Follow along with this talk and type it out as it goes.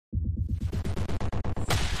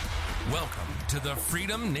Welcome to the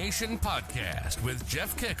Freedom Nation podcast with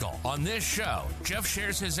Jeff Kickle. On this show, Jeff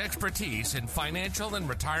shares his expertise in financial and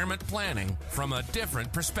retirement planning from a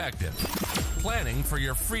different perspective. Planning for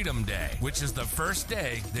your Freedom Day, which is the first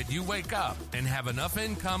day that you wake up and have enough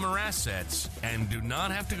income or assets and do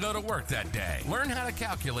not have to go to work that day. Learn how to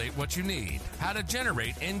calculate what you need, how to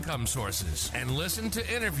generate income sources, and listen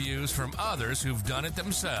to interviews from others who've done it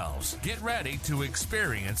themselves. Get ready to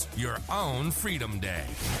experience your own Freedom Day.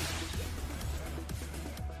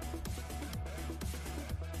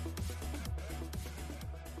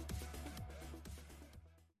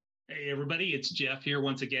 Hey, everybody, it's Jeff here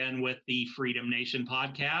once again with the Freedom Nation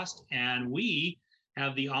podcast, and we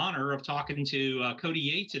have the honor of talking to Cody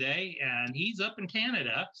Yates today, and he's up in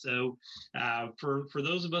Canada. So for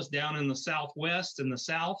those of us down in the Southwest and the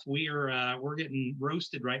South, we're getting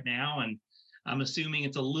roasted right now, and I'm assuming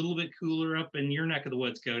it's a little bit cooler up in your neck of the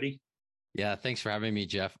woods, Cody. Yeah, thanks for having me,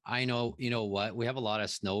 Jeff. I know, you know what, we have a lot of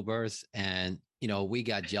snowbirds, and, you know, we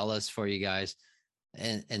got jealous for you guys.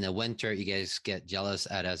 In the winter, you guys get jealous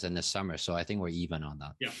at us in the summer. So I think we're even on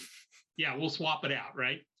that. Yeah, we'll swap it out,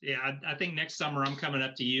 right? Yeah, I think next summer I'm coming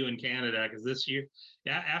up to you in Canada because this year,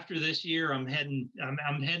 after this year, I'm heading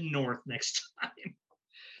north next time.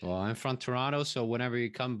 Well, I'm from Toronto, so whenever you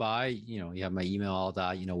come by, you know, you have my email, all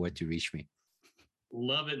that, you know where to reach me.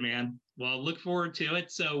 Love it, man. Well, look forward to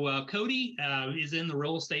it. So Cody is in the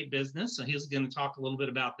real estate business. So he's going to talk a little bit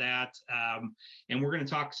about that. And we're going to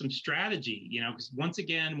talk some strategy, you know, because once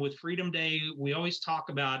again, with Freedom Day, we always talk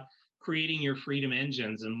about creating your freedom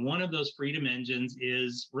engines. And one of those freedom engines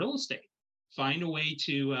is real estate. Find a way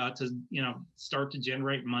to start to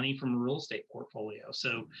generate money from a real estate portfolio.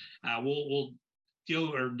 So we'll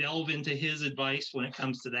go or delve into his advice when it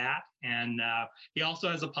comes to that. And he also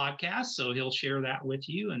has a podcast, so he'll share that with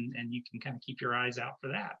you, and you can kind of keep your eyes out for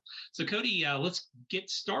that. So Cody, let's get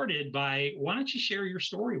started by, why don't you share your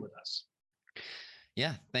story with us?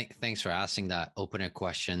 Yeah, thanks for asking that opener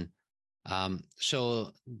question.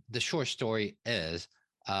 So the short story is,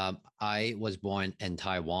 I was born in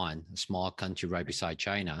Taiwan, a small country right beside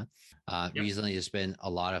China. Recently, there's been a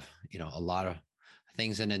lot of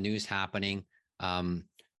things in the news happening.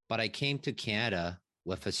 But I came to Canada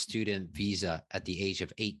with a student visa at the age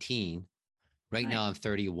of 18. Right now I'm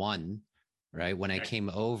 31, right? When I came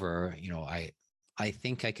over, you know, I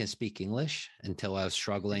think I can speak English until I was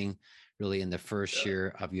struggling really in the first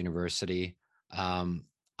year of university.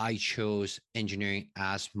 I chose engineering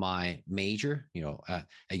as my major, you know, at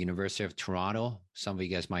University of Toronto. Some of you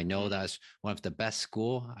guys might know that's one of the best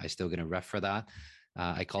school. I'm still going to ref for that.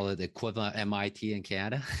 I call it the equivalent of MIT in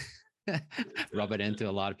Canada. Rub it into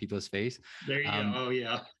a lot of people's face. There you go. Oh,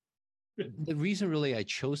 yeah. The reason really I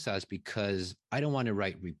chose that is because I don't want to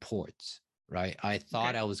write reports, right? I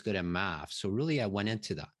thought I was good at math. So really I went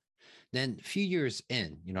into that. Then a few years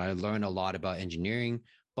in, you know, I learned a lot about engineering,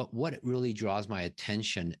 but what really draws my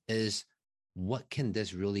attention is what can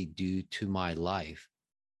this really do to my life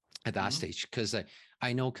at that stage? Because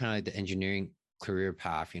I know kind of like the engineering career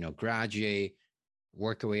path, you know, graduate,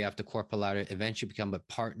 work your way up the corporate ladder, eventually become a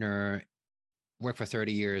partner, work for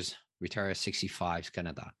 30 years, retire at 65, kind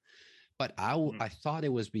of that. But I thought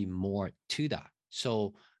it was be more to that.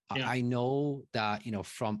 So I know that, you know,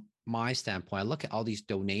 from my standpoint, I look at all these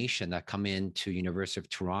donations that come into University of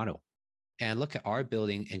Toronto and look at our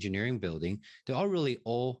building, engineering building, they're all really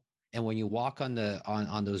old. And when you walk on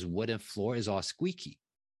those wooden floor, it's all squeaky.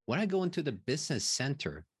 When I go into the business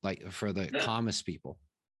center, like for the commerce people,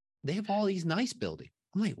 they have all these nice buildings.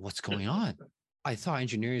 I'm like, what's going on? I thought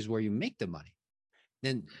engineering is where you make the money.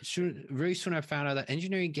 Then very soon I found out that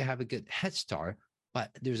engineering can have a good head start,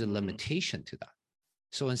 but there's a limitation to that.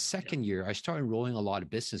 So in second year, I started enrolling a lot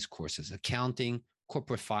of business courses, accounting,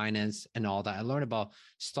 corporate finance, and all that. I learned about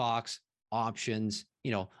stocks, options,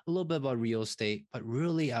 you know, a little bit about real estate, but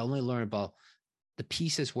really I only learned about the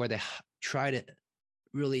pieces where they try to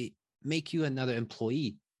really make you another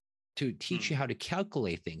employee, to teach you how to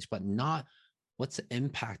calculate things, but not what's the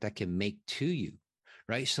impact that can make to you,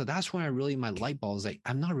 right? So that's when my light bulb is like,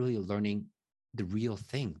 I'm not really learning the real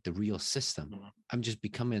thing, the real system. I'm just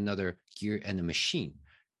becoming another gear in a machine,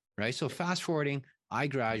 right? So fast forwarding, I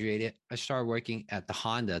graduated. I started working at the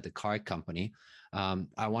Honda, the car company.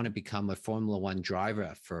 I want to become a Formula One driver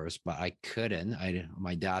at first, but I couldn't.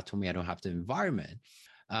 My dad told me I don't have the environment.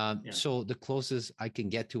 So the closest I can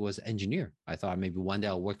get to was engineer. I thought maybe one day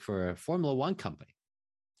I'll work for a Formula One company,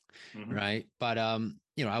 right? But,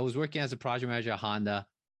 you know, I was working as a project manager at Honda,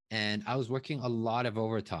 and I was working a lot of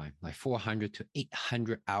overtime, like 400 to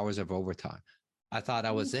 800 hours of overtime. I thought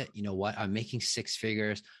that was it. You know what? I'm making six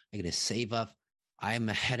figures. I'm going to save up. I am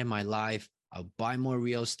ahead in my life. I'll buy more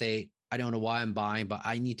real estate. I don't know why I'm buying, but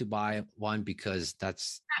I need to buy one because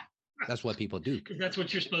that's what people do. Because that's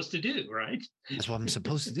what you're supposed to do, right? That's what I'm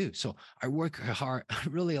supposed to do. So I work hard,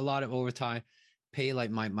 really a lot of overtime, pay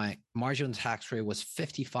like my marginal tax rate was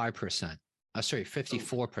 55%.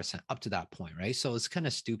 54% up to that point, right? So it's kind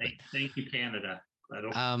of stupid. Thank you, Canada.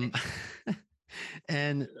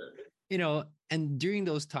 And and during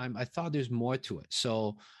those time, I thought there's more to it.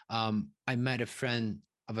 So I met a friend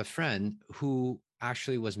of a friend who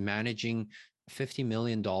actually was managing $50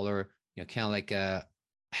 million, kind of like a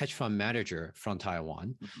hedge fund manager from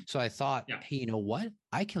Taiwan. Mm-hmm. So I thought, hey, you know what?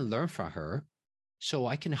 I can learn from her. So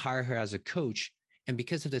I can hire her as a coach. And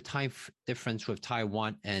because of the time difference with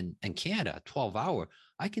Taiwan and Canada, 12-hour,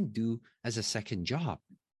 I can do as a second job.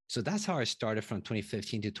 So that's how I started from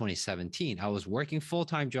 2015 to 2017. I was working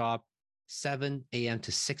full-time job, 7 a.m.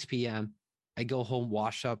 to 6 p.m. I go home,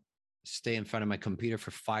 wash up, stay in front of my computer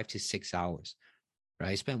for 5 to 6 hours. Right?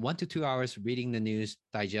 I spent 1 to 2 hours reading the news,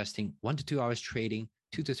 digesting, 1 to 2 hours trading,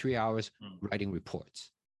 2 to 3 hours writing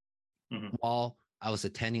reports. Mm-hmm. While I was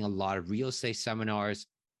attending a lot of real estate seminars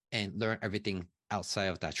and learn everything outside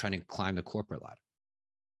of that, trying to climb the corporate ladder.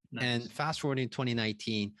 Nice. And fast forwarding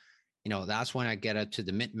 2019, that's when I get up to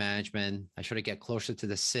the mid-management. I try to get closer to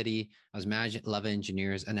the city. I was managing 11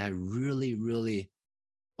 engineers, and I really, really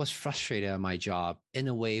was frustrated at my job in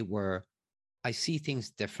a way where I see things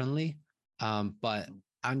differently. But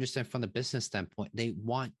I understand from the business standpoint, they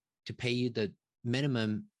want to pay you the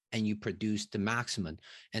minimum and you produce the maximum,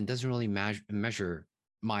 and doesn't really measure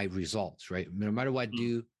my results, right? No matter what I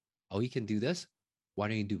do, you can do this. Why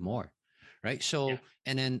don't you do more? Right. So,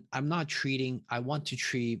 and then I want to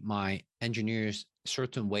treat my engineers a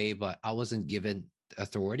certain way, but I wasn't given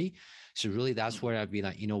authority. So really that's where I'd be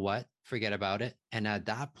like, you know what, forget about it. And at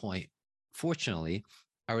that point, fortunately,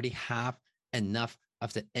 I already have enough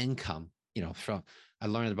of the income, I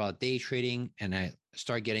learned about day trading and I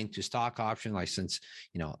start getting to stock option license,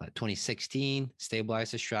 2016,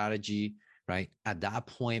 stabilize the strategy. Right. At that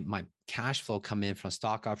point, my cash flow come in from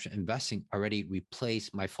stock option investing already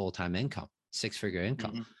replaced my full-time income, 6-figure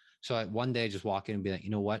income. Mm-hmm. So one day I just walk in and be like, you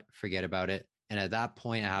know what, forget about it. And at that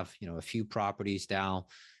point I have, a few properties down.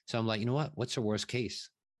 So I'm like, you know what, what's the worst case?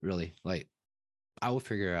 Really? Like I will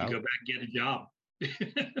figure it out. Go back and get a job.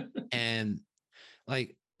 And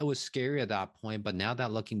like, it was scary at that point, but now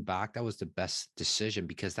that looking back, that was the best decision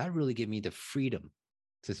because that really gave me the freedom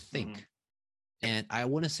to think. Mm-hmm. And I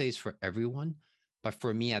wouldn't say it's for everyone, but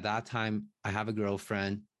for me at that time, I have a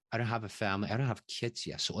girlfriend. I don't have a family. I don't have kids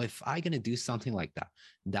yet. So if I'm going to do something like that,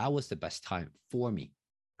 that was the best time for me,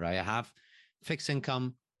 right? I have fixed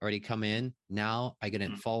income already come in. Now I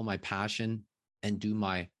can follow my passion and do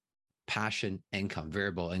my passion income,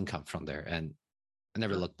 variable income from there. And I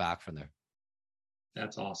never look back from there.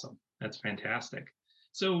 That's awesome. That's fantastic.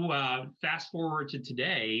 So fast forward to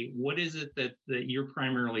today, what is it that you're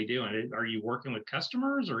primarily doing? Are you working with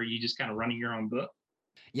customers or are you just kind of running your own book?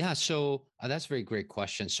 Yeah, so that's a very great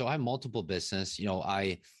question. So I have multiple business.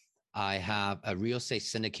 I have a real estate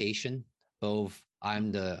syndication. Both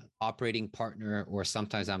I'm the operating partner or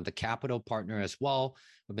sometimes I'm the capital partner as well.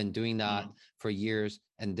 I've been doing that for years.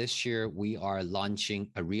 And this year we are launching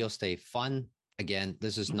a real estate fund. Again,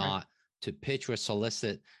 this is not to pitch or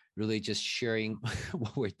solicit, really just sharing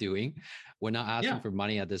what we're doing. We're not asking for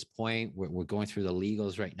money at this point. We're going through the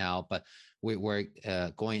legals right now, but we're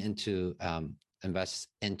going into invest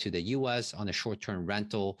into the U.S. on a short-term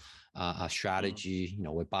rental strategy.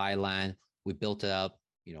 We buy land, we built it up,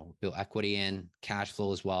 build equity in, cash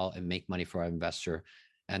flow as well, and make money for our investor.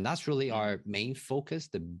 And that's really our main focus,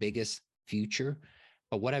 the biggest future.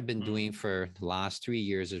 But what I've been doing for the last 3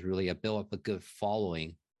 years is really build up a good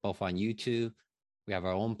following, both on YouTube. We have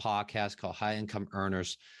our own podcast called High Income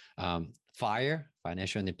Earners, FIRE,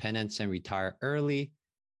 Financial Independence and Retire Early.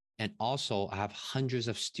 And also I have hundreds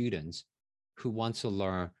of students who want to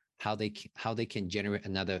learn how they can generate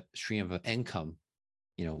another stream of income,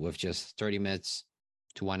 with just 30 minutes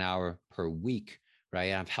to 1 hour per week,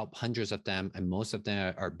 right? I've helped hundreds of them, and most of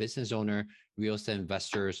them are business owner, real estate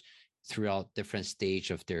investors throughout different stage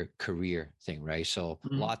of their career thing, right? So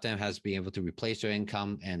a lot of them has been able to replace their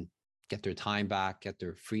income and get their time back, get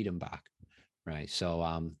their freedom back, right?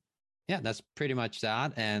 So that's pretty much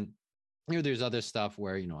that. And there's other stuff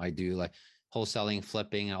where I do like wholesaling,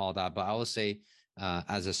 flipping, and all that. But I would say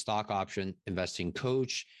as a stock option investing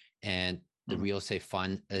coach, and the real estate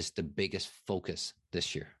fund is the biggest focus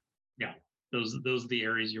this year. Yeah, those are the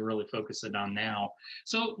areas you're really focusing on now.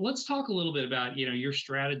 So let's talk a little bit about your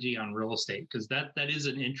strategy on real estate, because that is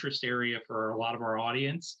an interest area for a lot of our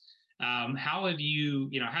audience. How have you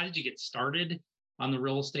how did you get started on the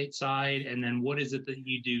real estate side? And then what is it that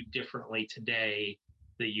you do differently today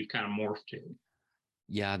that you've kind of morphed to?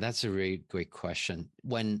 Yeah, that's a really great question.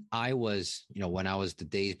 When I was the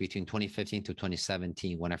days between 2015 to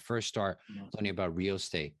 2017, when I first started learning about real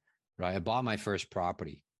estate, right? I bought my first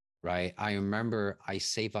property, right? I remember I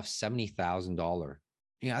saved up $70,000.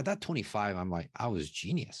 At that 25, I'm like, I was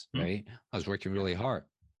genius, right? I was working really hard.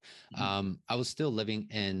 I was still living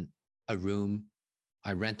in a room.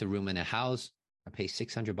 I rent a room in a house. I pay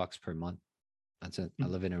 $600 per month. That's it. I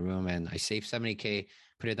live in a room and I save 70K,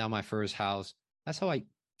 put it down my first house. That's how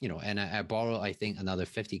and I borrow, I think, another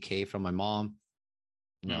 50K from my mom.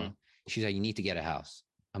 She's like, you need to get a house.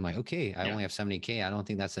 I'm like, okay, I only have 70K. I don't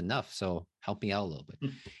think that's enough. So help me out a little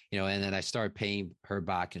bit, and then I started paying her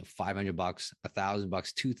back $500, $1,000,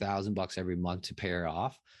 $2,000 every month to pay her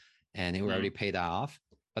off. And they were already paid off.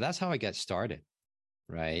 But that's how I got started.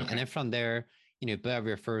 Right. And then from there, buy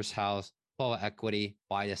your first house, pull equity,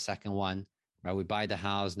 buy the second one. Right. We buy the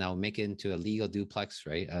house. Now make it into a legal duplex,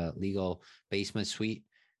 right? A legal basement suite.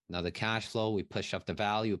 Now the cash flow, we push up the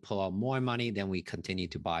value, pull out more money, then we continue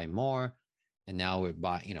to buy more. And now we're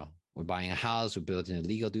buying a house, we're building a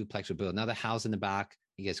legal duplex, we build another house in the back.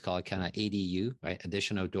 You guys call it kind of ADU, right?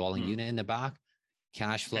 Additional dwelling unit in the back,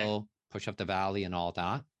 cash flow, push up the value and all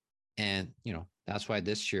that. And, that's why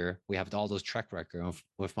this year we have all those track record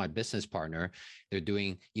with my business partner. They're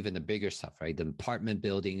doing even the bigger stuff, right? The apartment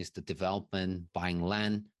buildings, the development, buying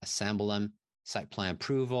land, assemble them, site plan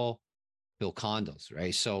approval, build condos,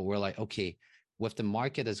 right? So we're like, okay, with the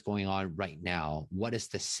market that's going on right now, what is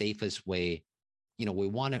the safest way? We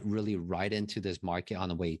want to really ride into this market on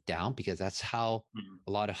the way down, because that's how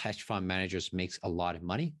a lot of hedge fund managers makes a lot of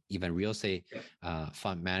money. Even real estate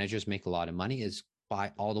fund managers make a lot of money, is buy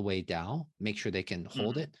all the way down, make sure they can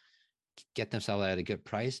hold it, get themselves at a good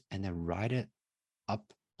price, and then ride it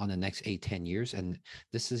up on the next 8-10 years. And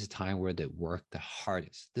this is a time where they work the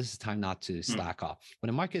hardest. This is time not to slack off. When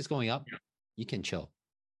the market is going up, you can chill.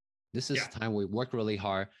 This is the time we work really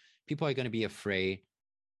hard. People are going to be afraid.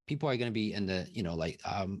 People are going to be in the,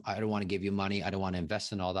 I don't want to give you money. I don't want to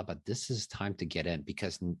invest in all that. But this is time to get in,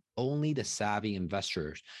 because only the savvy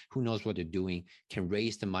investors who knows what they're doing can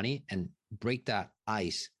raise the money and break that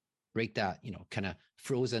ice, break that, kind of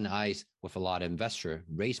frozen ice with a lot of investor,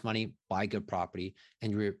 raise money, buy good property.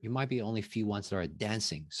 And you might be only few ones that are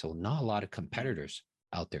dancing. So not a lot of competitors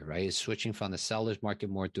out there, right? It's switching from the seller's market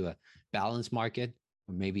more to a balanced market,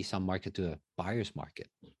 or maybe some market to a buyer's market,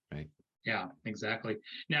 right? Yeah, exactly.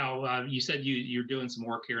 Now, you said you're doing some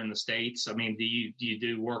work here in the States. I mean, do you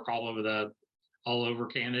do work all over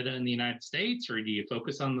Canada and the United States, or do you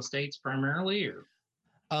focus on the States primarily? Or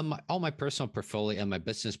all my personal portfolio and my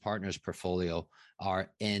business partners' portfolio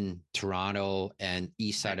are in Toronto and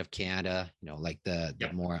east side of Canada. Like the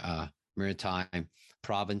more maritime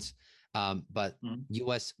province. But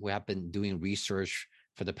U.S., we have been doing research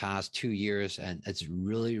for the past 2 years, and it's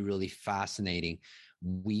really, really fascinating.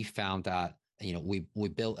 We found that, we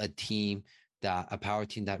built a power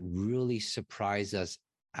team that really surprised us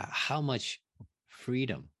at how much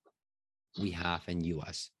freedom we have in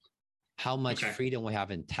U.S., how much freedom we have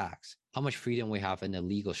in tax, how much freedom we have in the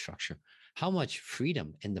legal structure, how much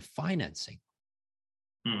freedom in the financing,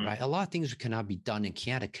 right? A lot of things cannot be done in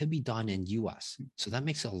Canada could be done in U.S. So that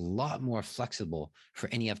makes it a lot more flexible for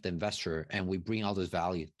any of the investor. And we bring all this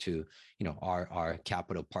value to, our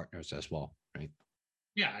capital partners as well, right?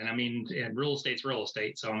 Yeah, and I mean, real estate's real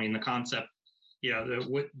estate. So I mean, the concept,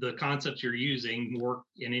 the concepts you're using work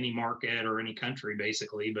in any market or any country,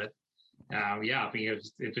 basically. But I mean,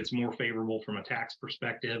 if it's more favorable from a tax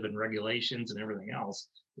perspective and regulations and everything else,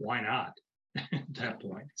 why not at that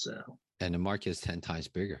point? So, and the market is 10 times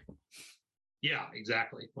bigger. Yeah,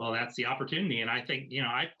 exactly. Well, that's the opportunity, and I think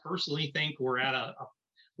I personally think we're at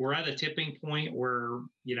a tipping point where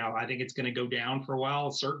I think it's going to go down for a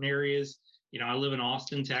while. Certain areas. I live in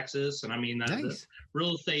Austin, Texas, and I mean, the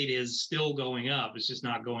real estate is still going up. It's just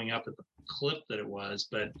not going up at the clip that it was.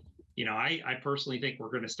 But, I personally think we're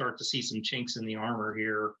going to start to see some chinks in the armor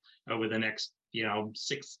here over the next,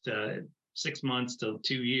 6 months to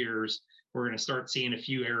 2 years. We're going to start seeing a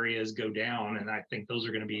few areas go down. And I think those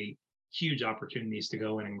are going to be huge opportunities to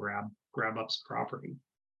go in and grab up some property.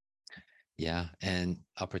 Yeah. And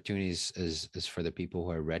opportunities is for the people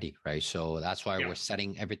who are ready, right? So that's why we're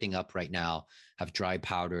setting everything up right now, have dry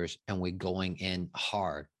powders, and we're going in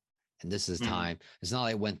hard. And this is time. It's not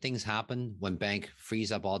like when things happen, when bank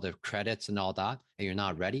frees up all the credits and all that, and you're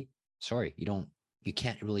not ready. Sorry, you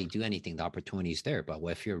can't really do anything. The opportunity is there. But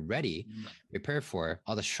if you're ready, prepare for it,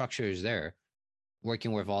 all the structure is there,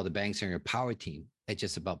 working with all the banks and your power team, it's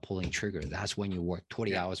just about pulling trigger. That's when you work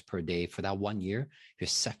 20 hours per day for that 1 year. You're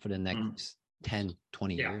set for the next 10,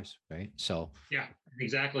 20 years, right? So yeah,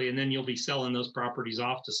 exactly. And then you'll be selling those properties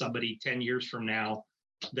off to somebody 10 years from now.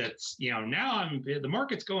 That's, now the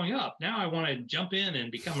market's going up. Now I want to jump in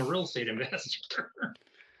and become a real estate investor.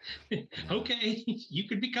 Okay, you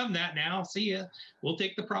could become that now. See ya. We'll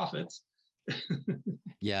take the profits.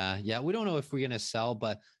 Yeah. We don't know if we're going to sell,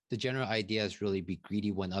 but the general idea is really be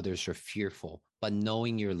greedy when others are fearful, but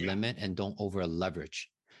knowing your limit and don't over leverage.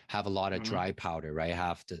 Have a lot of dry powder, right?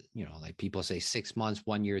 Have to, like people say 6 months,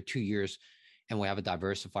 1 year, 2 years, and we have a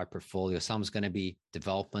diversified portfolio. Some's going to be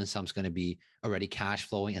development, some's going to be already cash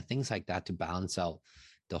flowing and things like that to balance out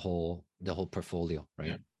the whole portfolio, right?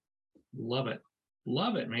 Yeah.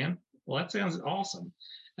 Love it, man. Well, that sounds awesome.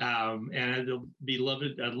 And I'd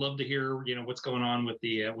love to hear, what's going on with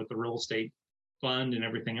the real estate fund and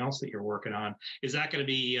everything else that you're working on. Is that going to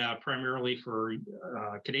be primarily for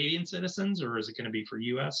Canadian citizens, or is it going to be for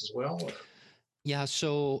US as well? Or? Yeah.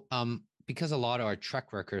 So, because a lot of our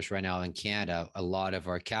track records right now in Canada, a lot of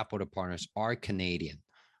our capital partners are Canadian,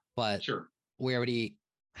 but we already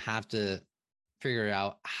have to figure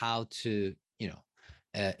out how to,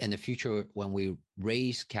 in the future, when we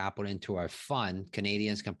raise capital into our fund,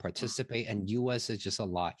 Canadians can participate, and US is just a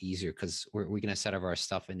lot easier because we're going to set up our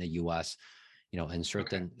stuff in the US, in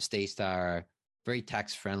certain states that are very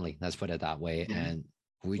tax friendly. Let's put it that way. And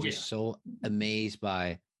we're just so amazed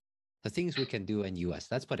by the things we can do in US.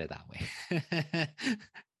 Let's put it that way.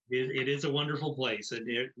 It is a wonderful place. And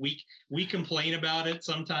we complain about it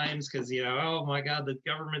sometimes because, oh my God, the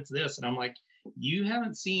government's this. And I'm like, you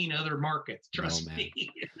haven't seen other markets. Trust me.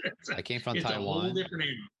 I came from Taiwan. A whole different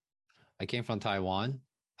animal. I came from Taiwan.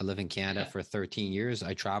 I live in Canada for 13 years.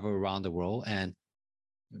 I travel around the world, and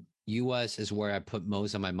US is where I put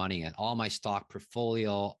most of my money in. All my stock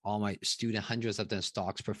portfolio, all my hundreds of the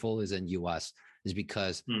stocks portfolios in US is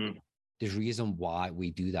because there's reason why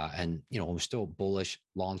we do that. And, I'm still bullish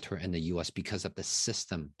long-term in the US because of the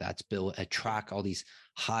system that's built, attract all these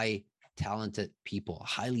high talented people,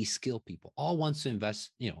 highly skilled people, all wants to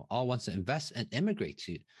invest and immigrate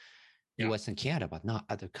to US and Canada, but not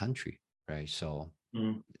other country, right? So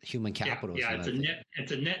human capital. Yeah,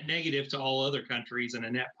 it's a net negative to all other countries and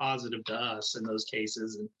a net positive to us in those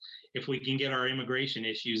cases. And if we can get our immigration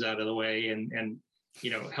issues out of the way and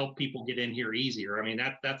help people get in here easier. I mean,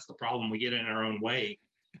 that's the problem. We get in our own way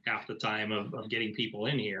half the time of getting people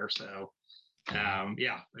in here. So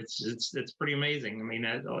it's pretty amazing. I mean,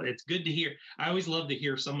 it's good to hear. I always love to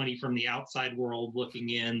hear somebody from the outside world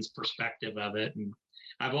looking in's perspective of it. And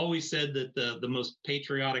I've always said that the most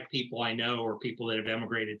patriotic people I know are people that have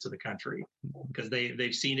emigrated to the country because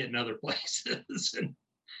they've seen it in other places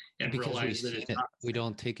and realize that we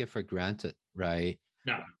don't take it for granted, right?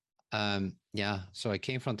 No. So I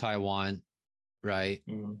came from Taiwan, right?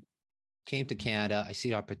 Came to Canada. I see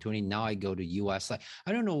the opportunity. Now I go to US. Like,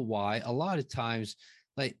 I don't know why. A lot of times,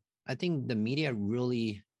 like, I think the media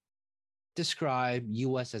really describe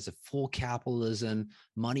US as a full capitalism,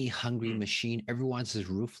 money hungry machine. Everyone's is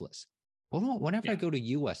ruthless. Well, whenever I go to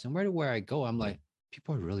US, no matter where I go, I'm like,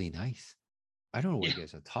 people are really nice. I don't know what you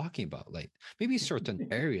guys are talking about. Like, maybe certain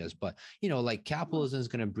areas, but like capitalism is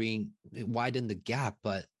going to widen the gap.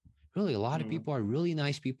 But really, a lot of people are really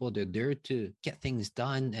nice people. They're there to get things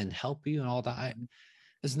done and help you and all that.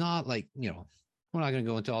 It's not like, we're not going to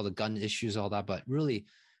go into all the gun issues, all that, but really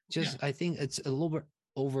I think it's a little bit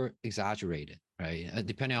over exaggerated, right?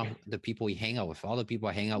 Depending on the people you hang out with. All the people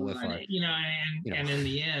I hang out with are, and in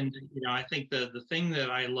the end, I think the thing that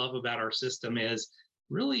I love about our system is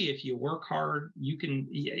really, if you work hard,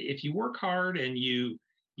 if you work hard and you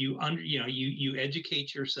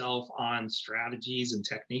educate yourself on strategies and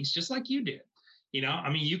techniques, just like you did. I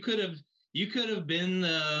mean, you could have been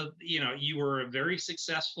you were a very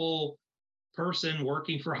successful person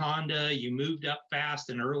working for Honda. You moved up fast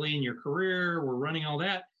and early in your career, were running all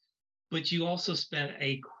that, but you also spent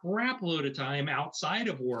a crap load of time outside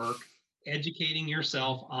of work educating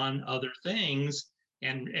yourself on other things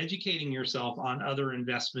and educating yourself on other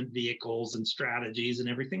investment vehicles and strategies and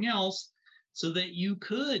everything else, so that you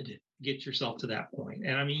could get yourself to that point.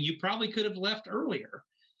 And I mean, you probably could have left earlier.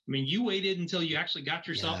 I mean, you waited until you actually got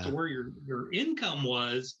yourself to where your income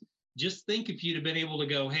was. Just think if you'd have been able to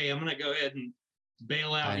go, hey, I'm going to go ahead and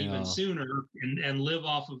bail out even sooner and live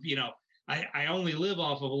off of, I only live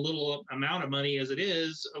off of a little amount of money as it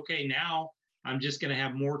is. Okay, now I'm just going to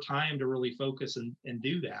have more time to really focus and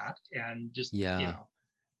do that. And just,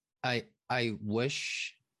 I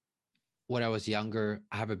wish when I was younger,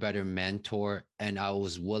 I have a better mentor and I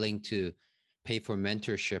was willing to pay for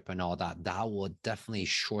mentorship and all that, that will definitely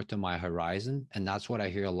shorten my horizon. And that's what I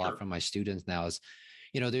hear a lot Sure. from my students now is,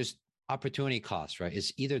 there's opportunity costs, right?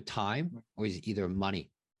 It's either time or it's either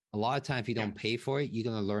money. A lot of time, if you don't pay for it, you're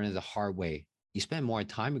going to learn it the hard way. You spend more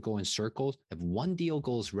time, you go in circles. If one deal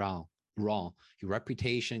goes wrong, your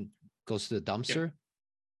reputation goes to the dumpster,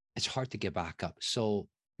 it's hard to get back up. So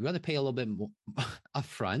you rather pay a little bit more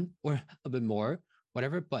upfront or a bit more,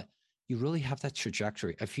 whatever, but you really have that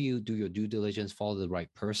trajectory if you do your due diligence, follow the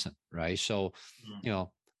right person, right? So,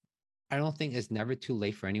 I don't think it's never too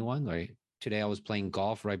late for anyone. Right? Today I was playing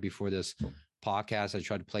golf right before this podcast. I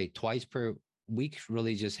try to play twice per week,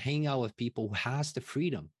 really just hang out with people who has the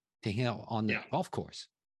freedom to hang out on the golf course.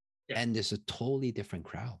 And there's a totally different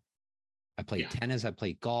crowd. I play tennis, I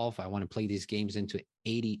play golf. I want to play these games into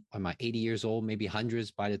 80, I'm 80 years old, maybe hundreds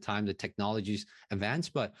by the time the technology's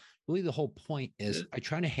advanced. But really the whole point is I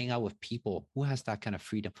try to hang out with people who has that kind of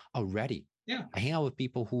freedom already. I hang out with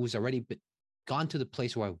people who's already gone to the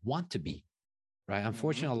place where I want to be, right?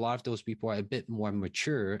 Unfortunately, a lot of those people are a bit more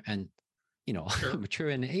mature and, mature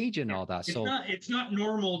in age and all that. It's not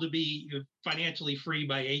normal to be financially free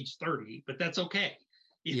by age 30, but that's okay.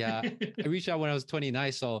 I reached out when I was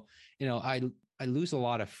 29. So, I lose a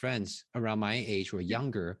lot of friends around my age who are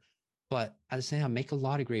younger, but at the same time, I make a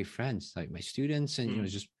lot of great friends, like my students and,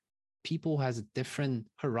 just people who has a different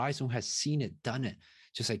horizon, who has seen it, done it.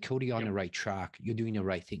 Just like Cody, on the right track, you're doing the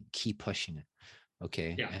right thing, keep pushing it.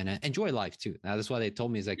 Okay. And enjoy life too. Now, that's why they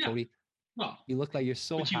told me is like, Cody, well, you look like you're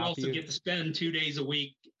so happy. But you also get to spend 2 days a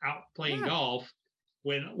week out playing golf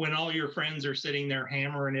when all your friends are sitting there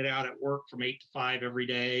hammering it out at work from 8 to 5 every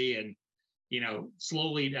day. And,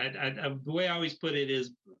 slowly, the way I always put it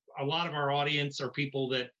is a lot of our audience are people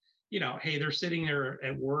that, hey, they're sitting there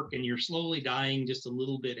at work and you're slowly dying just a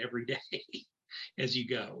little bit every day as you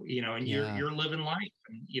go, and you're living life.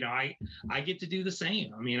 And, I get to do the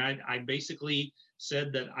same. I mean, I basically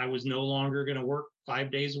said that I was no longer going to work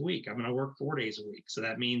 5 days a week. I'm going to work 4 days a week. So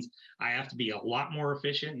that means I have to be a lot more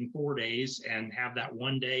efficient in 4 days and have that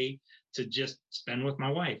one day to just spend with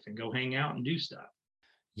my wife and go hang out and do stuff.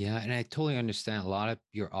 Yeah. And I totally understand a lot of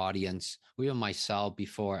your audience, even myself,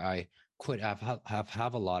 before I quit, I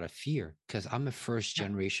have a lot of fear because I'm a first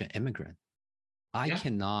generation immigrant. I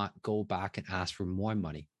cannot go back and ask for more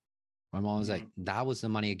money. My mom was like, that was the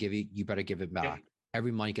money I give you. You better give it back.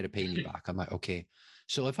 Every month you got to pay me back. I'm like, okay.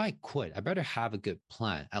 So if I quit, I better have a good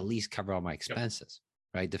plan, at least cover all my expenses,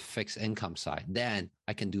 right? The fixed income side. Then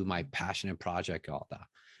I can do my passionate project, all that.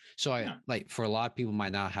 So I like, for a lot of people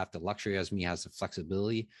might not have the luxury as me, has the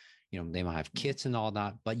flexibility, they might have kids and all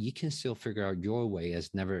that, but you can still figure out your way.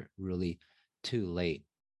 It's never really too late.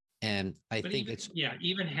 And I think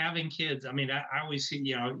even having kids. I mean, I always see,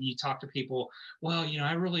 you talk to people, well,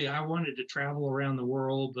 I wanted to travel around the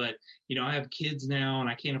world, but, I have kids now and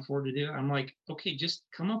I can't afford to do it. I'm like, okay, just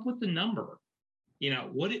come up with the number.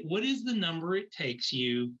 What is the number it takes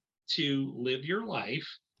you to live your life?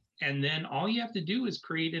 And then all you have to do is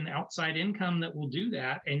create an outside income that will do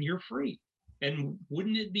that, and you're free. And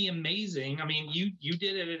wouldn't it be amazing? I mean, you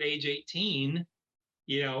did it at age 18,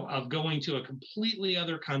 of going to a completely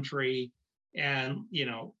other country. And,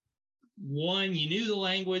 one, you knew the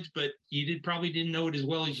language, but you probably didn't know it as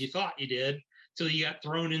well as you thought you did till you got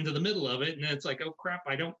thrown into the middle of it. And then it's like, oh, crap,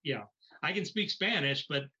 I can speak Spanish,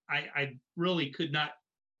 but I really could not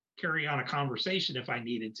carry on a conversation if I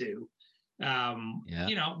needed to.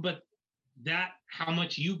 But how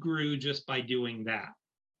much you grew just by doing that.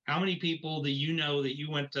 How many people that that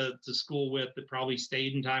you went to school with that probably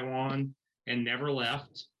stayed in Taiwan and never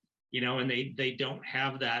left, and they don't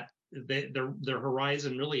have that, their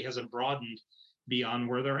horizon really hasn't broadened beyond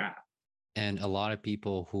where they're at. And a lot of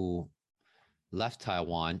people who left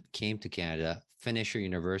Taiwan, came to Canada, finished your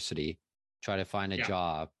university, try to find a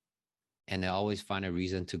job, and they always find a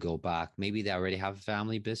reason to go back. Maybe they already have a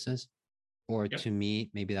family business, or to me,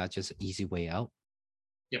 maybe that's just an easy way out.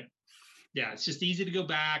 Yeah, it's just easy to go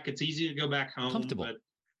back. It's easy to go back home. Comfortable. But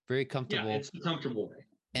very comfortable. Yeah, it's the comfortable way.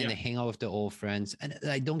 And they hang out with the old friends. And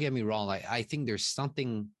don't get me wrong, I think there's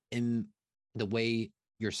something in the way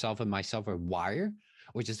yourself and myself are wired,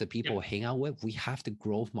 or just the people we hang out with. We have the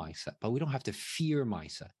growth mindset, but we don't have the fear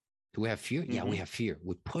mindset. Do we have fear? Yeah, we have fear.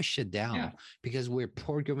 We push it down because we're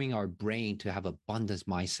programming our brain to have abundance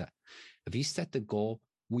mindset. If you set the goal,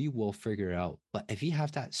 we will figure it out. But if you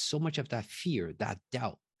have that, so much of that fear, that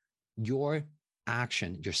doubt, your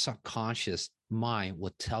action, your subconscious mind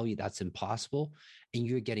will tell you that's impossible. And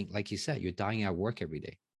you're getting, like you said, you're dying at work every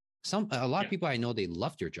day. A lot of people I know, they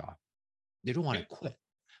love their job. They don't want to quit.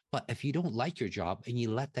 But if you don't like your job and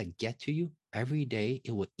you let that get to you every day,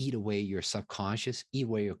 it will eat away your subconscious, eat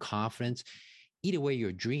away your confidence. eat away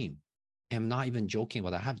your dream. And I'm not even joking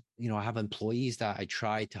about that. I have employees that I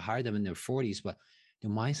try to hire them in their 40s, but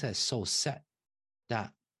their mindset is so set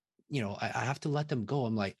that, I have to let them go.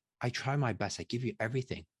 I'm like, I try my best. I give you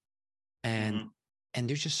everything. And, Mm-hmm. and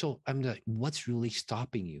they're just I'm like, what's really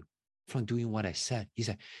stopping you from doing what I said? He's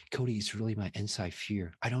like, Cody, it's really my inside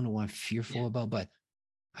fear. I don't know what I'm fearful about, but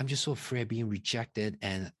I'm just so afraid of being rejected.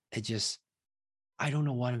 And I don't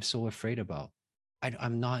know what I'm so afraid about.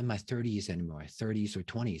 I'm not in my 30s anymore, my 30s or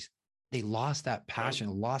 20s. They lost that passion,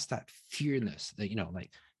 lost that fearness, that,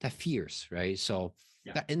 like that fears, right? So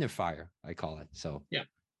that inner fire, I call it. So, yeah.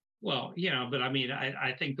 Well, but I mean,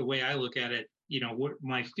 I think the way I look at it, what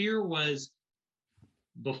my fear was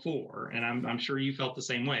before, and I'm sure you felt the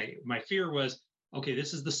same way. My fear was, okay,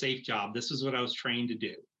 this is the safe job. This is what I was trained to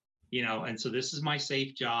do, and so this is my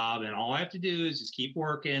safe job, and all I have to do is just keep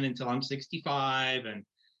working until I'm 65, and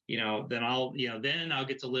then I'll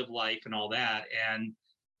get to live life and all that. And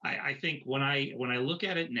I think when I look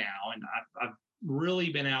at it now, and I've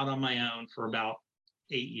really been out on my own for about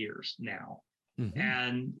 8 years now. mm-hmm.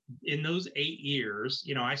 And in those 8 years,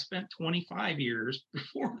 I spent 25 years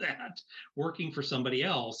before that working for somebody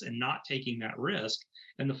else and not taking that risk.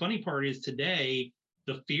 And the funny part is today,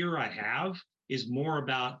 the fear I have is more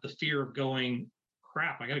about the fear of going,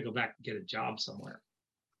 crap, I got to go back and get a job somewhere.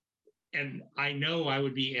 And I know I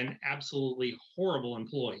would be an absolutely horrible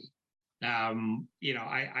employee.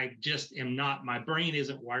 I just am not, my brain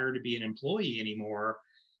isn't wired to be an employee anymore.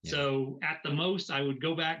 Yeah. So at the most, I would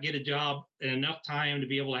go back, get a job in enough time to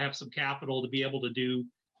be able to have some capital to be able to do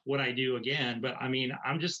what I do again. But I mean,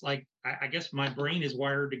 I'm just like, I guess my brain is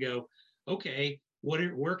wired to go, okay,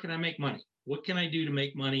 where can I make money? What can I do to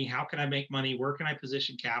make money? How can I make money? Where can I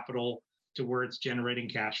position capital to where it's generating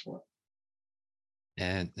cash flow?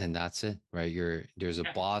 And that's it, right? There's a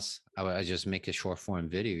boss. I just make a short form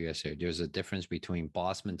video yesterday. There's a difference between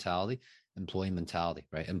boss mentality, employee mentality,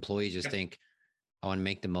 right? Employees just think, I want to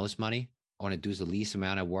make the most money. I want to do the least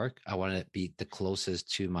amount of work. I want to be the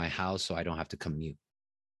closest to my house so I don't have to commute.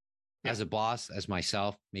 As a boss, as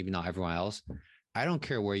myself, maybe not everyone else, I don't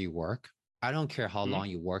care where you work. I don't care how long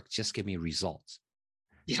you work. Just give me results.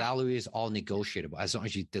 Salary is all negotiable as long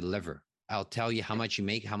as you deliver. I'll tell you how much you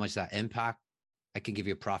make, how much that impact. I can give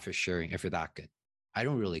you a profit sharing if you're that good. I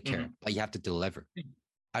don't really care, but you have to deliver.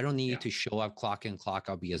 I don't need you to show up, clock in, clock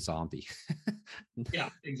out, be a zombie. Yeah,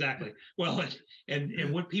 exactly. Well,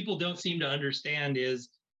 and what people don't seem to understand is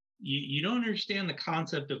you don't understand the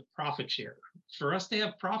concept of profit share. For us to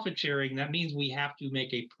have profit sharing, that means we have to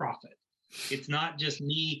make a profit. It's not just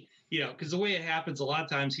me, because the way it happens a lot of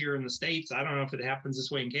times here in the States, I don't know if it happens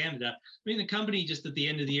this way in Canada. I mean, the company just at the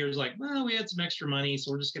end of the year is like, well, we had some extra money,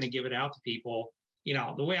 so we're just going to give it out to people.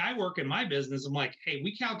 The way I work in my business, I'm like, hey,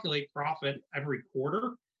 we calculate profit every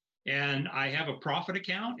quarter. And I have a profit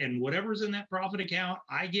account, and whatever's in that profit account,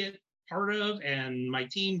 I get part of, and my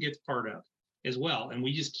team gets part of as well. And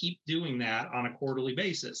we just keep doing that on a quarterly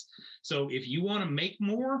basis. So if you want to make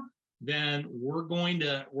more, then we're going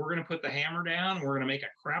to put the hammer down. We're going to make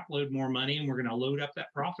a crap load more money, and we're going to load up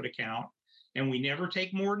that profit account. And we never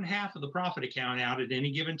take more than half of the profit account out at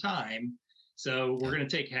any given time. So we're going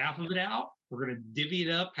to take half of it out. We're going to divvy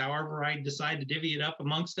it up however I decide to divvy it up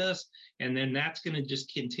amongst us. And then that's going to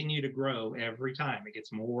just continue to grow every time. It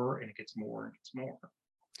gets more and it gets more and it gets more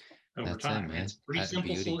over time. It's pretty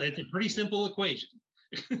simple. It's a pretty simple equation.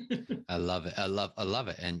 I love it. I love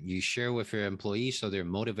it. And you share with your employees so they're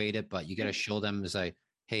motivated, but you got to show them as like,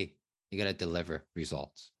 hey, you got to deliver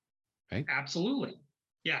results, right? Absolutely.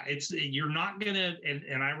 Yeah. You're not going to,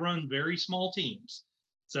 and I run very small teams.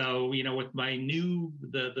 So, with my new,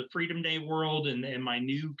 the Freedom Day world and my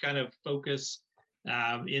new kind of focus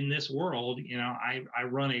in this world, I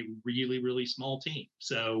run a really, really small team.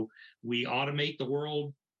 So we automate the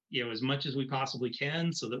world, as much as we possibly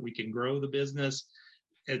can so that we can grow the business,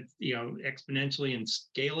 exponentially and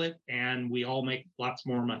scale it. And we all make lots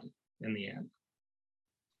more money in the end.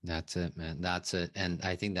 That's it, man. That's it. And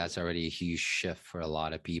I think that's already a huge shift for a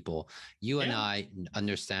lot of people. You and I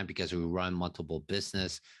understand because we run multiple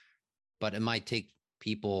business, but it might take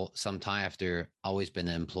people some time after always been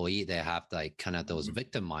an employee. They have like kind of those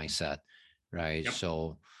victim mindset, right? Yep.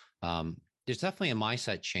 So there's definitely a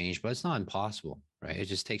mindset change, but it's not impossible, right? It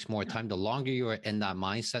just takes more time. The longer you're in that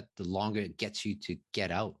mindset, the longer it gets you to get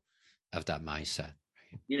out of that mindset.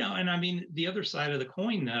 Right? And I mean, the other side of the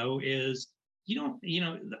coin though is,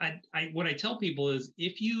 what I tell people is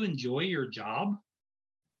if you enjoy your job,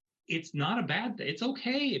 it's not a bad thing. It's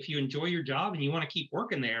okay if you enjoy your job and you want to keep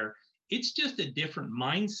working there. It's just a different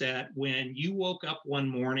mindset when you woke up one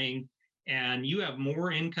morning and you have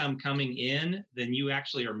more income coming in than you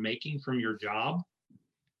actually are making from your job,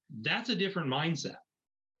 that's a different mindset.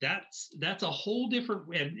 That's a whole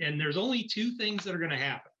different, and there's only two things that are going to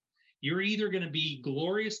happen. You're either going to be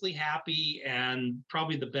gloriously happy and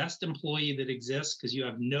probably the best employee that exists because you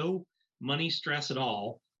have no money stress at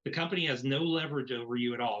all. The company has no leverage over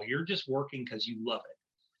you at all. You're just working because you love it.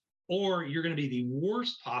 Or you're going to be the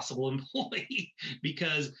worst possible employee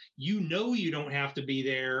because you know you don't have to be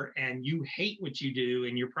there and you hate what you do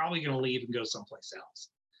and you're probably going to leave and go someplace else.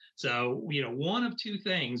 So, one of two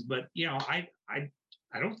things, but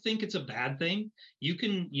I don't think it's a bad thing. You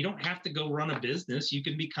don't have to go run a business. You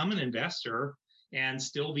can become an investor and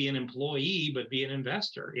still be an employee, but be an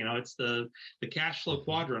investor. It's the cash flow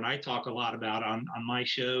quadrant I talk a lot about on my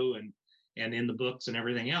show and in the books and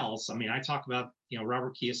everything else. I mean, I talk about,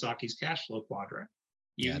 Robert Kiyosaki's cash flow quadrant.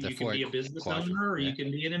 You can be a business owner or you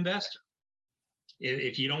can be an investor.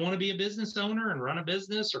 If you don't want to be a business owner and run a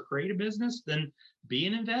business or create a business, then be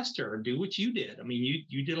an investor and do what you did. I mean,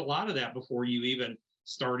 you did a lot of that before you even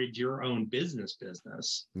started your own business.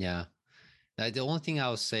 Yeah. The only thing I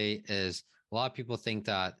would say is a lot of people think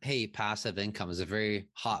that, hey, passive income is a very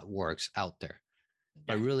hot works out there.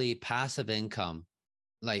 But really passive income,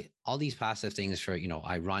 like all these passive things for,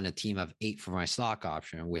 I run a team of 8 for my stock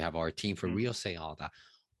option. We have our team for real estate, all that.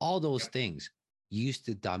 All those things used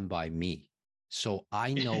to done by me. So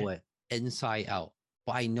I know it inside out,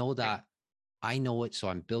 but I know that I know it. So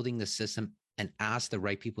I'm building the system and ask the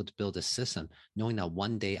right people to build a system, knowing that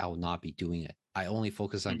one day I will not be doing it. I only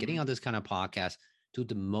focus on getting on this kind of podcast, do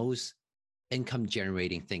the most income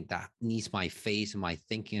generating thing that needs my face and my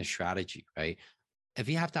thinking and strategy, right? If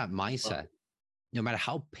you have that mindset, no matter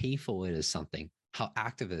how painful it is something, how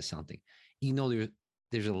active it is something,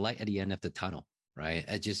 there's a light at the end of the tunnel, right?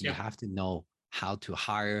 It just, you have to know how to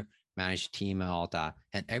hire, manage team and all that.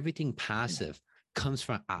 And everything passive comes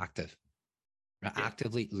from active, right?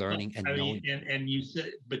 Actively learning and knowing. And you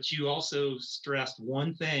said, but you also stressed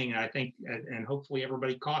one thing, I think, and hopefully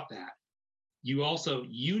everybody caught that.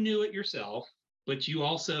 You knew it yourself, but you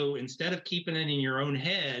also, instead of keeping it in your own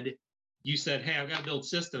head, you said, hey, I've got to build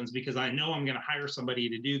systems because I know I'm going to hire somebody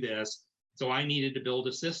to do this. So I needed to build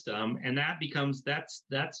a system. And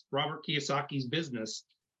that's Robert Kiyosaki's business.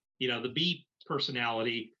 The B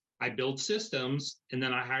personality, I build systems and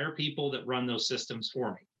then I hire people that run those systems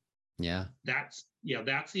for me. Yeah. That's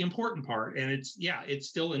the important part. And it's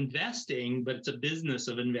still investing, but it's a business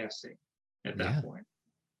of investing at that point.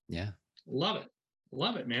 Yeah. Love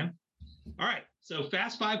it, man. All right. So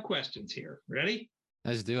fast 5 questions here. Ready?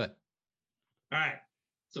 Let's do it. All right.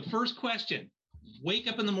 So first question, wake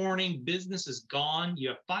up in the morning, business is gone. You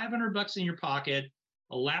have $500 in your pocket,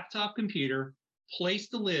 a laptop computer, place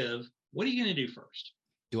to live. What are you going to do first?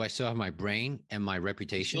 Do I still have my brain and my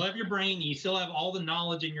reputation? You still have your brain. You still have all the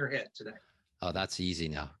knowledge in your head today. Oh, that's easy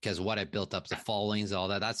now. Because what I built up, the followings, all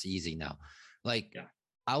that, that's easy now.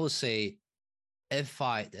 I would say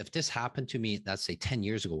if this happened to me, let's say 10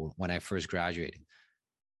 years ago when I first graduated,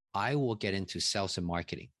 I will get into sales and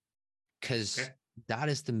marketing because that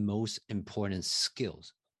is the most important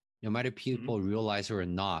skills. No matter people realize it or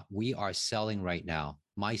not, we are selling right now.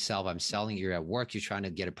 Myself, I'm selling. You're at work, you're trying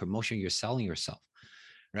to get a promotion, you're selling yourself,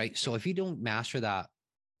 right? So if you don't master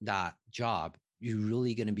that job, you're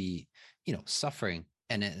really going to be, suffering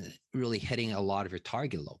and really hitting a lot of your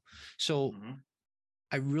target low. So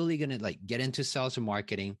I'm really going to get into sales and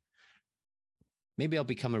marketing. Maybe I'll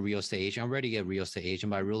become a real estate agent. I'm ready to get a real estate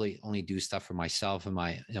agent, but I really only do stuff for myself and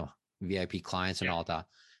my, VIP clients and all that.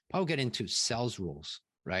 I'll get into sales roles,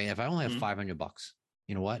 right? If I only have $500,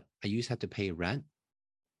 you know what? I used to have to pay rent,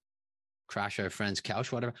 crash at a friend's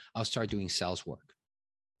couch, whatever. I'll start doing sales work,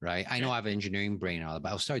 right? I know I have an engineering brain, but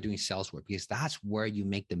I'll start doing sales work because that's where you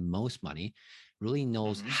make the most money, really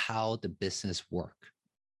knows how the business work.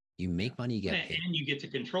 You make money, you get paid. And you get to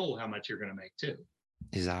control how much you're going to make too.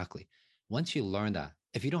 Exactly. Once you learn that,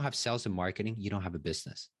 if you don't have sales and marketing, you don't have a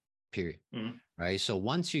business, period. Right? So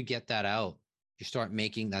once you get that out, you start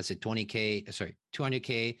making, that's a 200K,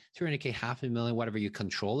 300K, $500,000, whatever, you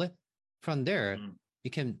control it. From there, you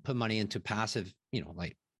can put money into passive,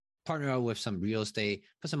 partner up with some real estate,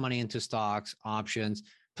 put some money into stocks, options,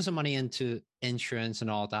 put some money into insurance and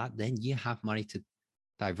all that. Then you have money to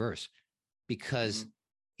diverse because,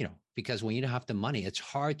 because when you don't have the money, it's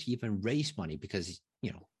hard to even raise money because,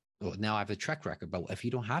 now I have a track record, but if you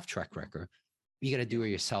don't have track record, you got to do it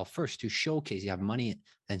yourself first to showcase you have money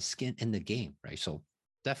and skin in the game, right? So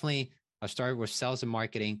definitely I started with sales and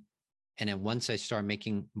marketing. And then once I start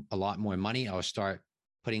making a lot more money, I'll start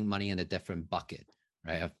putting money in a different bucket,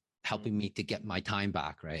 right? Of helping me to get my time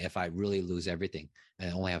back, right? If I really lose everything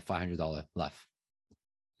and only have $500 left.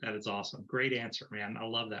 That is awesome. Great answer, man. I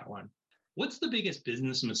love that one. What's the biggest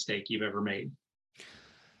business mistake you've ever made?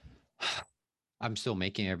 I'm still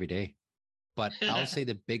making every day, but I'll say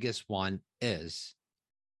the biggest one is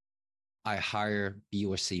I hire B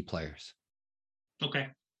or C players. Okay.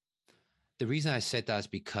 The reason I said that is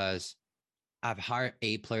because I've hired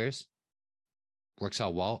A players, works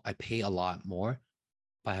out well. I pay a lot more,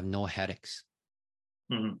 but I have no headaches.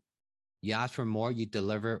 Mm-hmm. You ask for more, you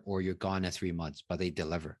deliver, or you're gone in 3 months, but they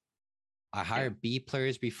deliver. I hired B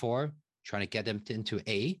players before, trying to get them into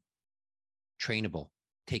A, trainable,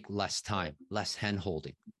 take less time, less hand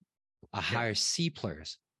holding. I hire C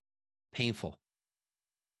players, painful,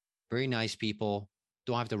 very nice people,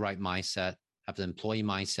 don't have the right mindset, have the employee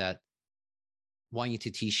mindset, want you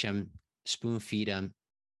to teach them, spoon feed them,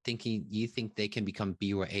 thinking you think they can become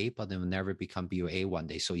B or A, but they will never become B or A one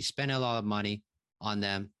day. So you spend a lot of money on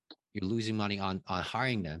them. You're losing money on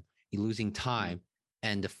hiring them. You're losing time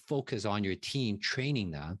and the focus on your team,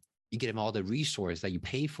 training them. You get them all the resource that you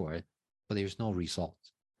pay for it, but there's no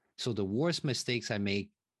results. So the worst mistakes I make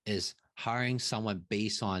is hiring someone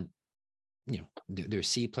based on, they're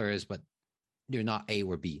C players, but they're not A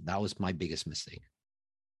or B. That was my biggest mistake.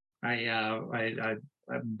 A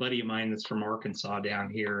buddy of mine that's from Arkansas down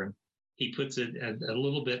here, and he puts it a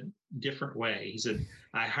little bit different way. He said,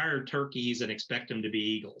 I hire turkeys and expect them to be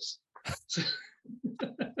eagles.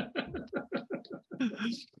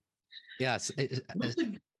 Yeah,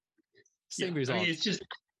 same result. I mean, it's just,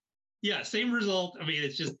 same result. I mean,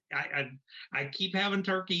 it's just, I keep having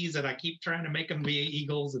turkeys and I keep trying to make them be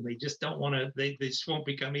eagles, and they just don't want to, they just won't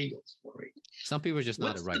become eagles for me. Some people are just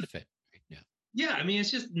not a right fit. Yeah, I mean,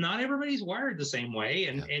 it's just not everybody's wired the same way.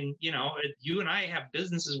 And you and I have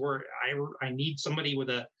businesses where I need somebody with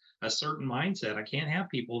a certain mindset. I can't have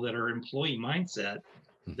people that are employee mindset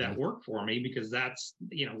that work for me, because that's,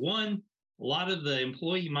 one, a lot of the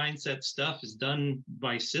employee mindset stuff is done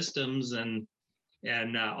by systems and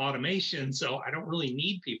automation. So I don't really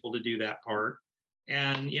need people to do that part.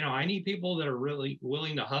 And, I need people that are really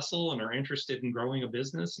willing to hustle and are interested in growing a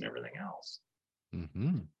business and everything else.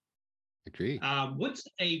 Mm-hmm. Agree. What's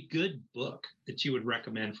a good book that you would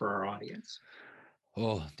recommend for our audience?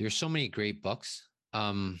 Oh, there's so many great books.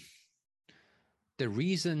 The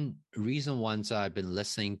reason ones I've been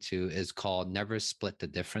listening to is called Never Split the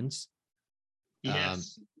Difference.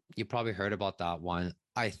 Yes. You probably heard about that one.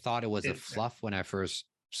 I thought it was a fluff when I first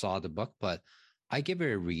saw the book, but I give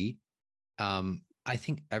it a read. I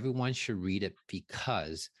think everyone should read it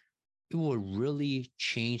because it will really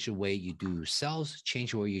change the way you do sales,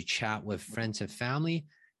 change the way you chat with friends and family,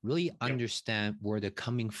 really understand where they're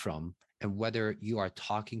coming from and whether you are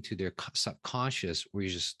talking to their subconscious or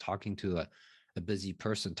you're just talking to a busy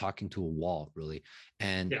person, talking to a wall, really.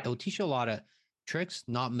 And it'll teach you a lot of tricks,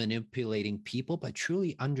 not manipulating people, but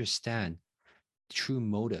truly understand the true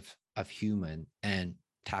motive of human and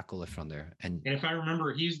tackle it from there. And if I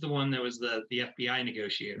remember, he's the one that was the FBI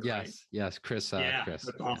negotiator. Yes, right? yes, Chris. Chris.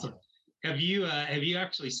 That's awesome. Have you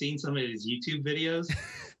actually seen some of his YouTube videos?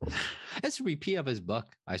 It's a repeat of his book.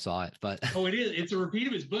 I saw it, but it is. It's a repeat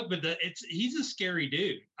of his book, but he's a scary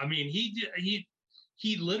dude. I mean, he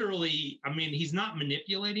literally. I mean, he's not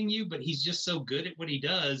manipulating you, but he's just so good at what he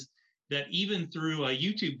does that even through a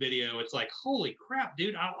YouTube video, it's like, holy crap,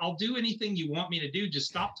 dude! I'll do anything you want me to do. Just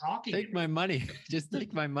stop talking. Take my money. Just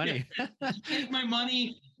take my money. Take my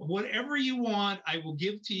money. Whatever you want, I will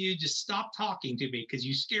give to you. Just stop talking to me because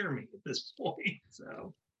you scare me at this point.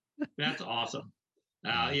 So that's awesome.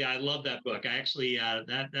 I love that book. I actually,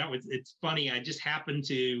 it's funny. I just happened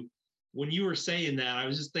to, when you were saying that, I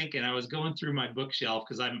was just thinking, I was going through my bookshelf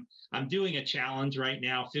because I'm doing a challenge right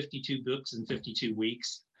now, 52 books in 52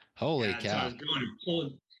 weeks. Holy cow. So I was going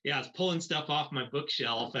and I was pulling stuff off my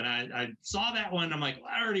bookshelf, and I saw that one. I'm like, well,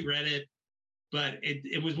 I already read it. But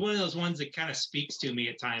it was one of those ones that kind of speaks to me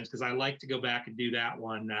at times because I like to go back and do that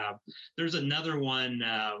one. There's another one,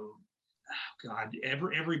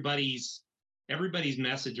 everybody's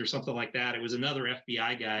message or something like that. It was another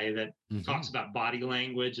FBI guy that talks about body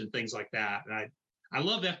language and things like that. And I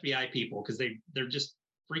love FBI people because they're just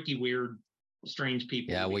freaky, weird, strange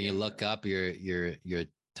people. Yeah, when you look up, you're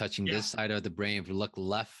touching this side of the brain. If you look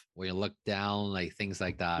left, when you look down, like things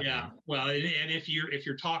like that. Yeah. Man. Well, and if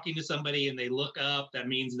you're talking to somebody and they look up, that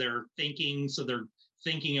means they're thinking. So they're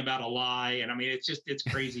thinking about a lie. And I mean, it's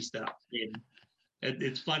crazy stuff. I mean,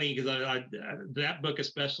 it's funny because that book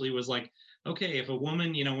especially was like, okay, if a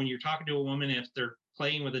woman, when you're talking to a woman, if they're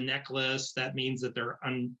playing with a necklace, that means that they're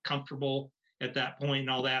uncomfortable. at that point and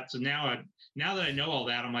all that. So now that I know all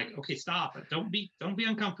that, I'm like, okay, stop it. Don't be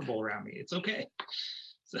uncomfortable around me. It's okay.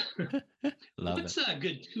 So what's a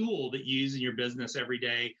good tool that you use in your business every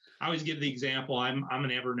day? I always give the example. I'm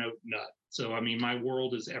an Evernote nut. So, I mean, my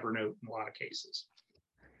world is Evernote in a lot of cases.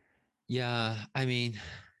 Yeah. I mean,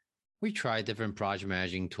 we try different project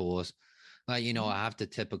managing tools. I have the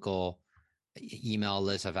typical email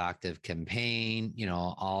list of Active Campaign,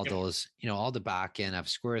 all those, all the back end. I have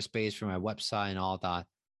Squarespace for my website and all that.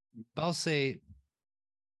 But I'll say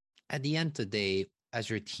at the end of the day, as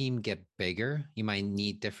your team get bigger, you might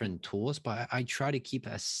need different tools, but I try to keep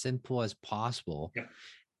it as simple as possible.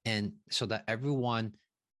 And so that everyone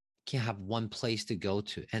can have one place to go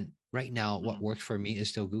to. And right now, what works for me is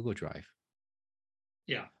still Google Drive.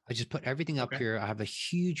 Yeah. I just put everything up here. I have a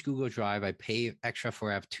huge Google Drive. I pay extra for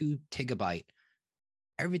it. I have 2 GB.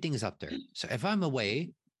 Everything is up there. So if I'm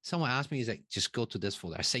away, someone asks me, he's like, just go to this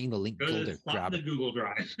folder. I send you the link, go there, grab it. Google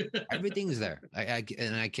Drive. Everything's there.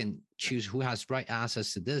 And I can choose who has right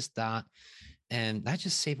access to this, that. And that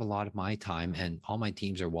just saves a lot of my time. And all my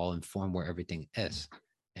teams are well informed where everything is.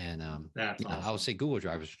 And That's awesome. I would say Google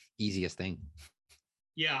Drive is the easiest thing.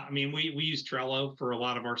 Yeah, I mean, we use Trello for a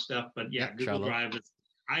lot of our stuff, but Google Trello. Drive is.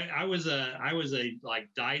 I was a like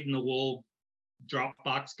dyed in the wool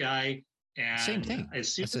Dropbox guy, and same thing.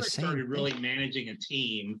 As soon as I started really managing a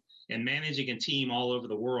team all over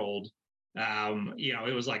the world,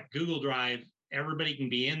 it was like Google Drive. Everybody can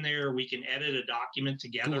be in there. We can edit a document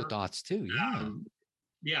together. Google Docs too.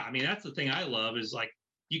 Yeah. I mean, that's the thing I love is like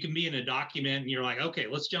you can be in a document and you're like, okay,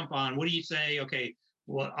 let's jump on. What do you say? Okay,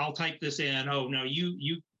 well, I'll type this in. Oh no,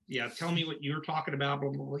 tell me what you were talking about,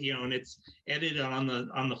 and it's edited on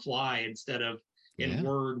the fly instead of in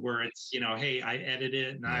Word where it's, hey, I edited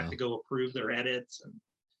it and I have to go approve their edits, and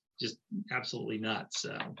just absolutely nuts.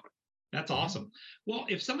 So that's awesome. Well,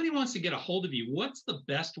 if somebody wants to get a hold of you, what's the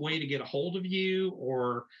best way to get a hold of you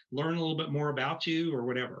or learn a little bit more about you or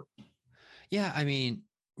whatever? Yeah. I mean,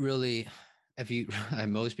 really,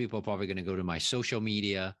 most people are probably going to go to my social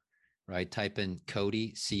media, right? Type in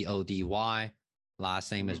Cody, Cody.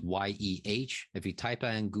 Last name is YEH. If you type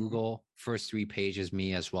that in Google, first 3 pages,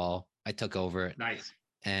 me as well. I took over it. Nice.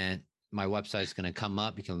 And my website is going to come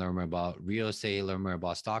up. You can learn more about real estate, learn more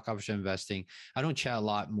about stock option investing. I don't chat a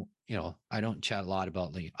lot,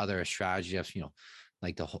 about like other strategies,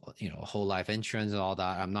 like the whole, whole life insurance and all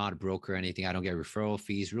that. I'm not a broker or anything. I don't get referral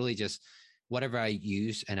fees, really just whatever I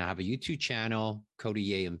use. And I have a YouTube channel, Cody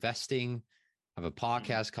Ye Investing. I have a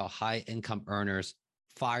podcast called High Income Earners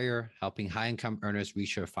FIRE, helping high income earners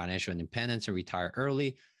reach their financial independence and retire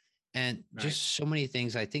early. And just so many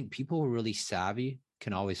things. I think people who are really savvy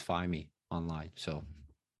can always find me online. So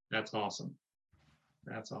that's awesome.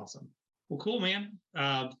 Well, cool, man.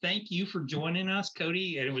 Thank you for joining us,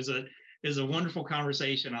 Cody. And it was a wonderful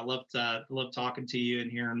conversation. I loved talking to you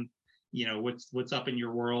and hearing, what's up in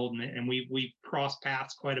your world. And we cross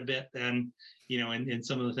paths quite a bit then, in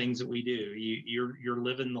some of the things that we do. You're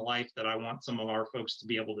living the life that I want some of our folks to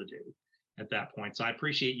be able to do at that point. So I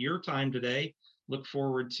appreciate your time today. Look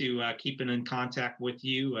forward to keeping in contact with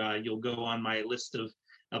you. You'll go on my list of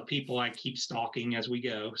people I keep stalking as we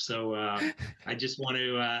go. So I just want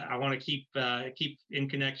to keep in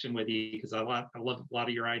connection with you because I love a lot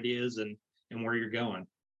of your ideas and where you're going.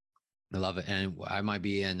 I love it. And I might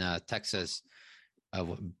be in Texas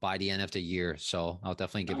by the end of the year. So I'll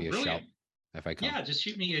definitely give you a shout if I come. Yeah, just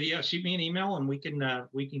shoot me an email and we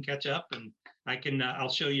can catch up and I'll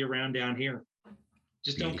show you around down here.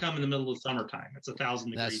 Just don't come in the middle of summertime. It's 1,000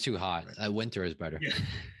 degrees. That's too hot. Winter is better.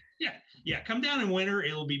 Yeah. Come down in winter.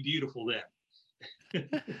 It'll be beautiful then.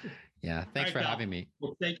 Yeah. Thanks for having me.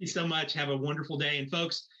 Well, thank you so much. Have a wonderful day. And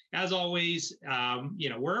folks, as always,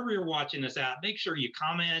 wherever you're watching this at, make sure you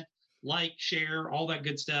comment, like, share, all that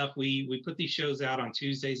good stuff. We put these shows out on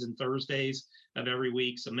Tuesdays and Thursdays of every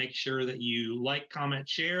week. So make sure that you like, comment,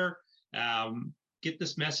 share, get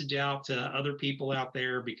this message out to other people out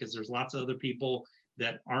there because there's lots of other people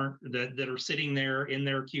that are sitting there in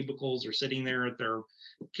their cubicles or sitting there at their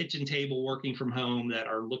kitchen table working from home that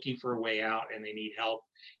are looking for a way out and they need help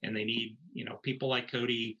and they need, people like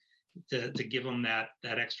Cody to give them that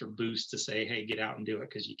extra boost to say, hey, get out and do it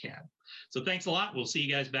because you can. So thanks a lot. We'll see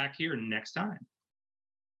you guys back here next time.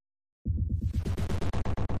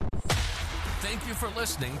 Thank you for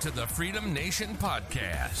listening to the Freedom Nation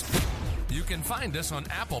podcast. You can find us on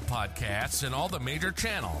Apple Podcasts and all the major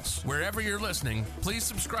channels. Wherever you're listening, please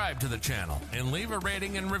subscribe to the channel and leave a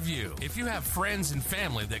rating and review. If you have friends and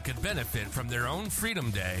family that could benefit from their own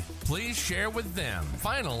Freedom Day, please share with them.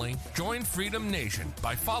 Finally, join Freedom Nation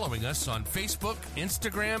by following us on Facebook,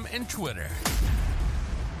 Instagram, and Twitter.